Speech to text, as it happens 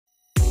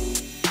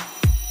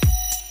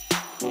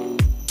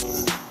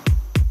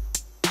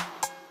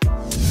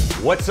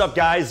What's up,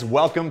 guys?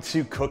 Welcome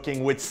to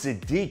Cooking with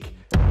Sadik.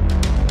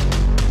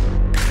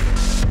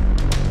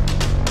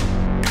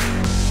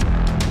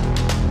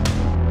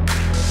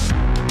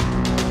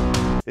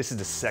 This is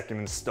the second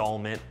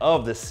installment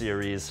of the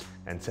series,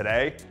 and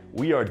today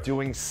we are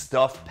doing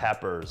stuffed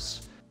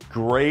peppers.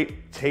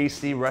 Great,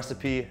 tasty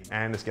recipe,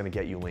 and it's gonna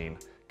get you lean,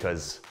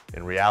 because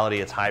in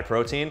reality, it's high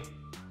protein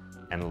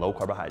and low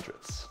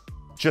carbohydrates.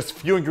 Just a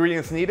few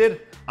ingredients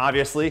needed.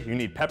 Obviously, you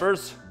need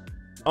peppers,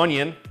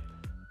 onion,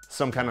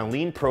 some kind of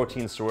lean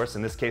protein source.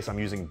 In this case, I'm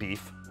using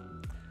beef,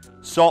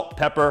 salt,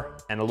 pepper,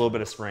 and a little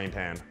bit of spraying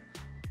pan.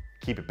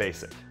 Keep it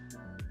basic.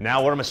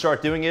 Now what I'm gonna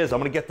start doing is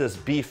I'm gonna get this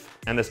beef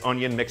and this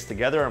onion mixed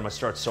together. I'm gonna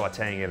start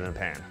sauteing it in a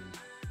pan.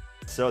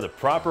 So the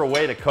proper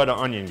way to cut an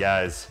onion,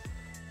 guys,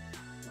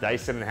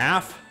 dice it in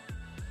half,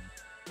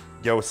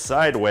 go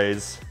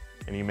sideways,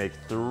 and you make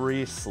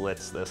 3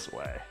 slits this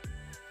way.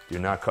 Do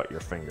not cut your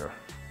finger.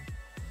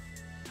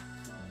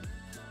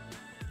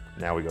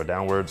 Now we go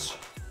downwards.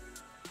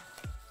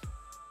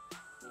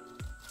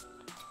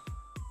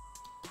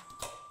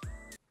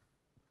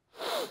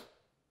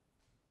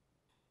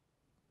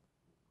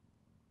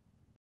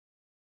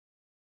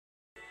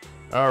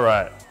 All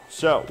right,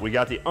 so we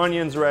got the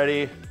onions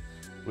ready.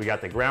 We got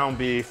the ground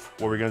beef.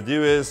 What we're gonna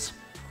do is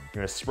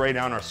we're gonna spray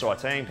down our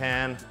sauteing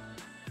pan,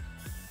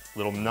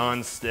 little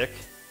non-stick,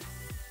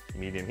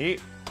 medium heat.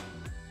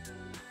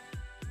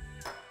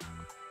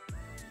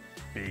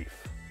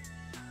 Beef.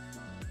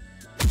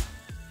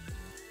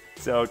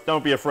 So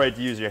don't be afraid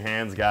to use your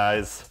hands,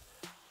 guys.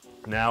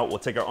 Now we'll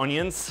take our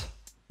onions,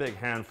 big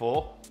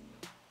handful,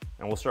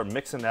 and we'll start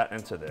mixing that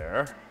into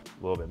there.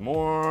 A little bit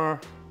more,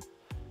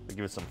 to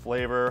give it some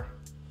flavor.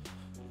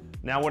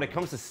 Now when it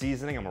comes to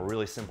seasoning, I'm a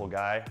really simple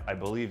guy. I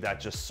believe that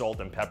just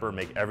salt and pepper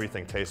make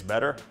everything taste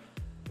better.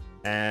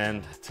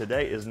 And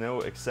today is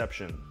no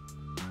exception.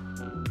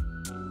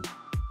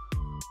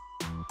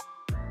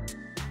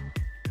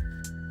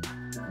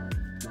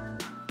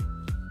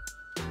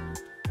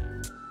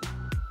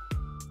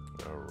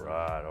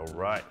 All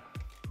right.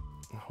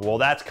 While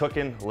that's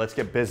cooking, let's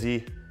get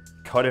busy.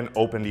 Cut and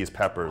open these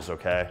peppers,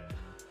 okay?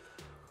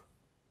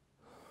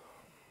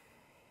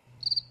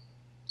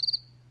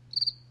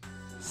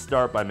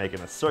 Start by making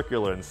a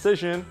circular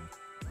incision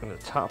in the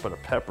top of the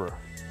pepper.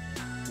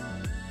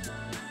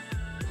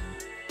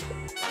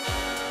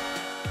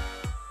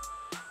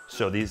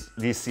 So these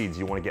seeds,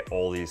 you want to get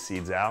all these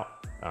seeds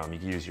out. You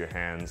can use your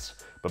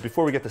hands. But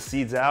before we get the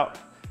seeds out,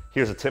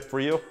 here's a tip for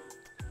you.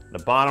 The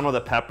bottom of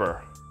the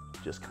pepper,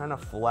 just kind of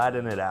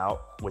flatten it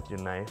out with your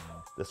knife.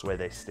 This way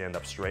they stand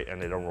up straight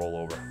and they don't roll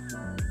over.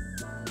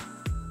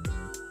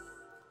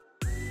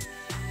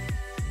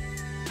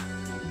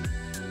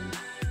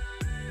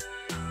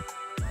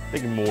 I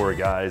think more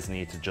guys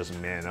need to just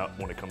man up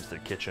when it comes to the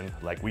kitchen.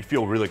 Like, we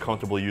feel really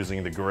comfortable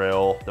using the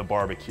grill, the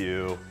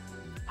barbecue,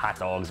 hot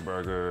dogs,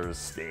 burgers,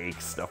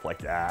 steaks, stuff like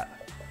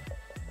that.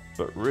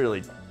 But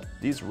really,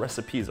 these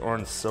recipes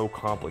aren't so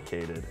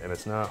complicated and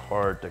it's not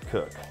hard to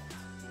cook.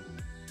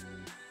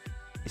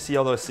 You see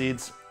all those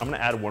seeds? I'm gonna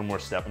add one more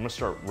step. I'm gonna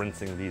start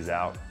rinsing these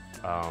out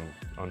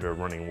under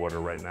running water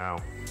right now.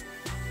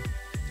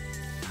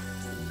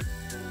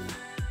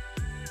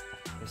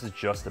 This is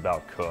just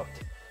about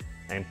cooked.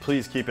 And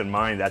please keep in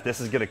mind that this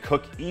is gonna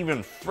cook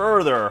even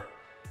further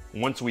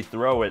once we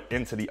throw it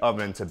into the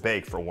oven to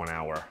bake for 1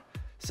 hour.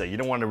 So you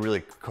don't wanna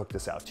really cook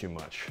this out too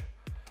much.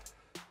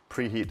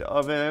 Preheat the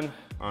oven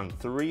on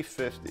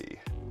 350.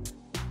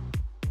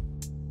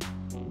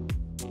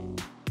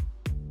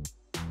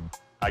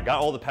 I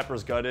got all the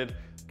peppers gutted,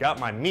 got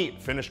my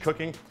meat finished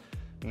cooking.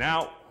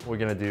 Now we're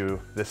gonna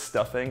do the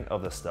stuffing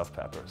of the stuffed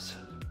peppers.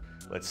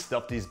 Let's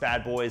stuff these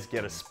bad boys,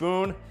 get a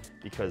spoon,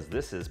 because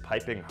this is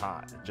piping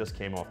hot. It just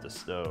came off the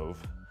stove.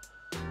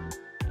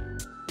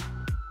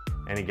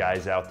 Any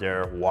guys out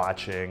there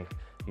watching,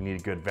 you need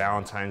a good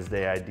Valentine's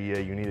Day idea,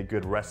 you need a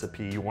good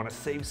recipe, you wanna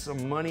save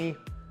some money?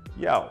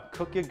 Yo,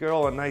 cook your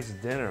girl a nice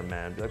dinner,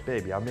 man. Be like,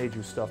 baby, I made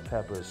you stuffed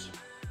peppers.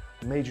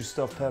 I made you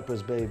stuffed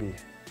peppers, baby.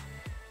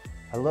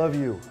 I love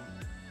you.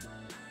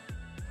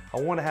 I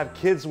wanna have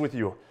kids with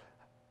you.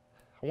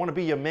 I wanna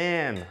be your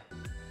man.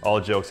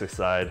 All jokes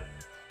aside,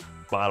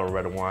 bottle of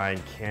red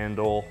wine,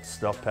 candle,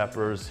 stuffed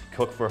peppers,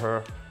 cook for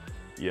her.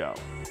 Yo.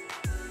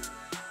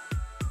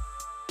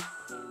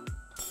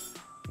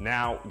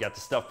 Now, we got the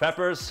stuffed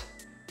peppers.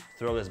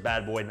 Throw this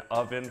bad boy in the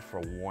oven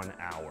for 1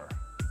 hour.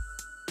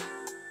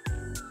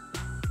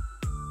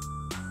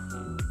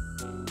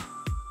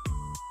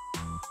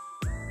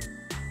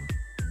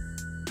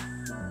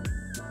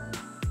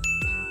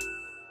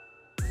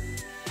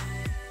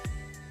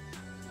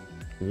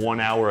 One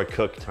hour of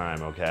cook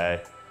time,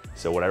 okay?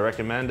 So what I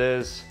recommend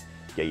is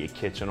get your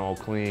kitchen all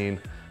clean,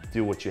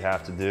 do what you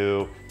have to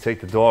do, take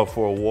the dog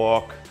for a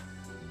walk.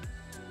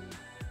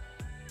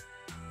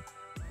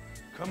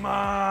 Come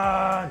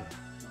on!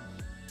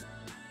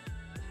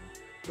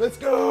 Let's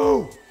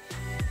go!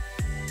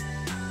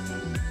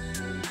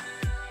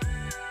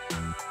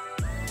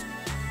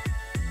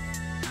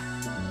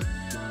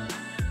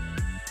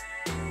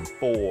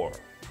 4,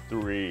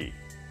 3,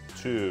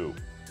 2,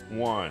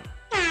 1.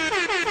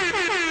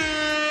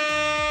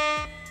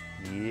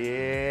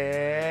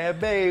 Yeah,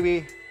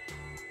 baby.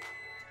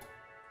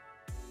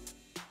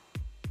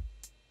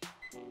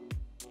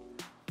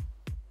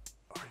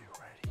 Are you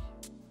ready?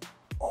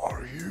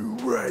 Are you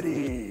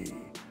ready?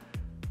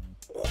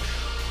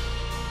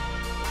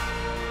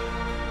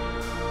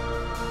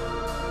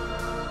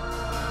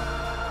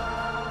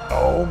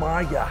 Oh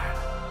my God.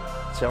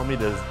 Tell me,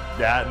 does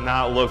that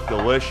not look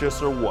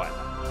delicious or what?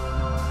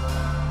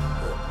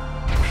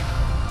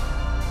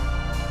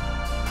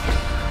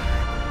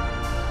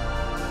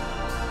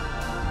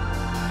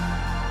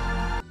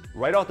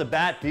 Right off the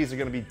bat, these are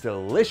gonna be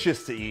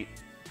delicious to eat,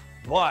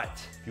 but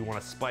if you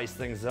wanna spice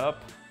things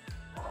up,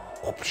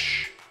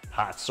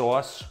 hot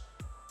sauce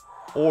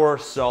or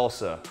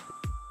salsa.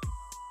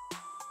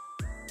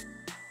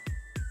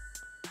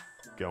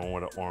 Going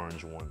with an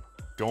orange one.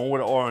 Going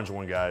with an orange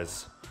one,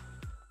 guys.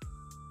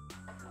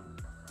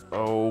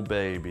 Oh,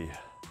 baby.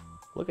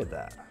 Look at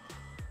that.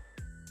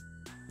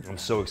 I'm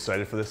so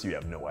excited for this, you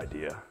have no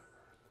idea.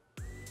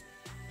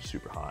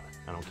 Super hot.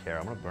 I don't care.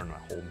 I'm gonna burn my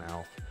whole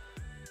mouth.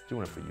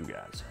 Doing it for you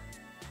guys.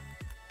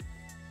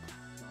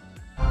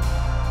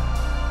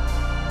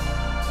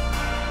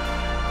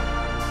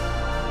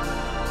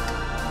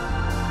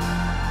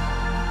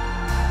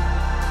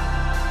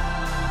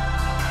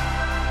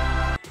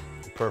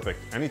 Perfect.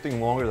 Anything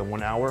longer than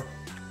 1 hour,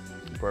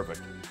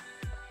 perfect.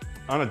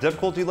 On a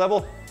difficulty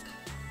level,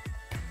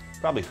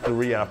 probably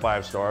 3 out of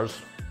 5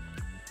 stars.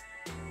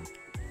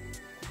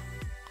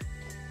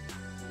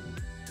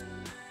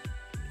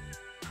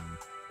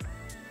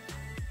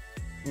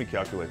 Let me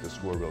calculate the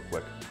score real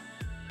quick.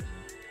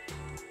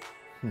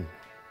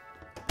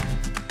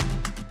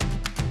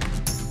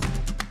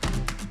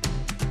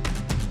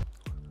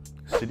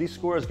 Sadik's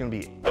score is gonna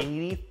be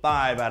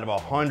 85 out of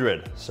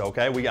 100. So,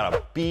 okay, we got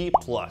a B+.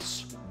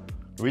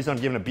 The reason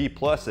I'm giving a B+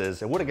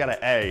 is it would've got an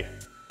A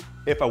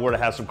if I were to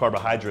have some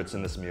carbohydrates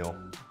in this meal,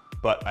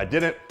 but I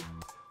didn't.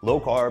 Low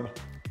carb,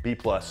 B+.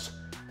 I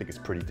think it's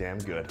pretty damn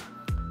good.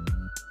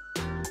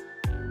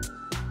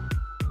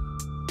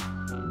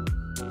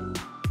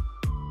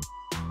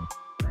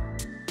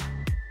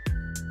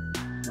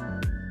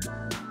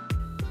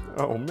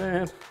 Oh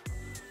man,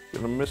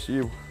 gonna miss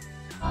you.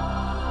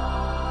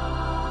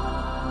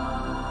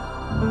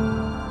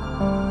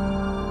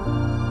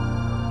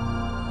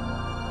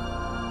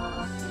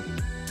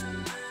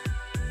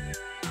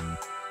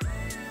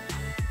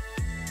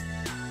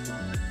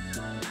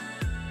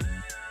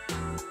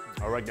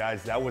 All right,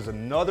 guys, that was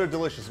another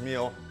delicious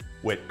meal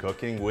with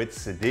Cooking with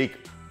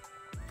Sadik.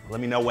 Let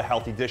me know what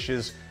healthy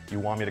dishes you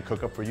want me to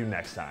cook up for you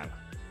next time.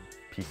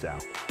 Peace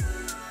out.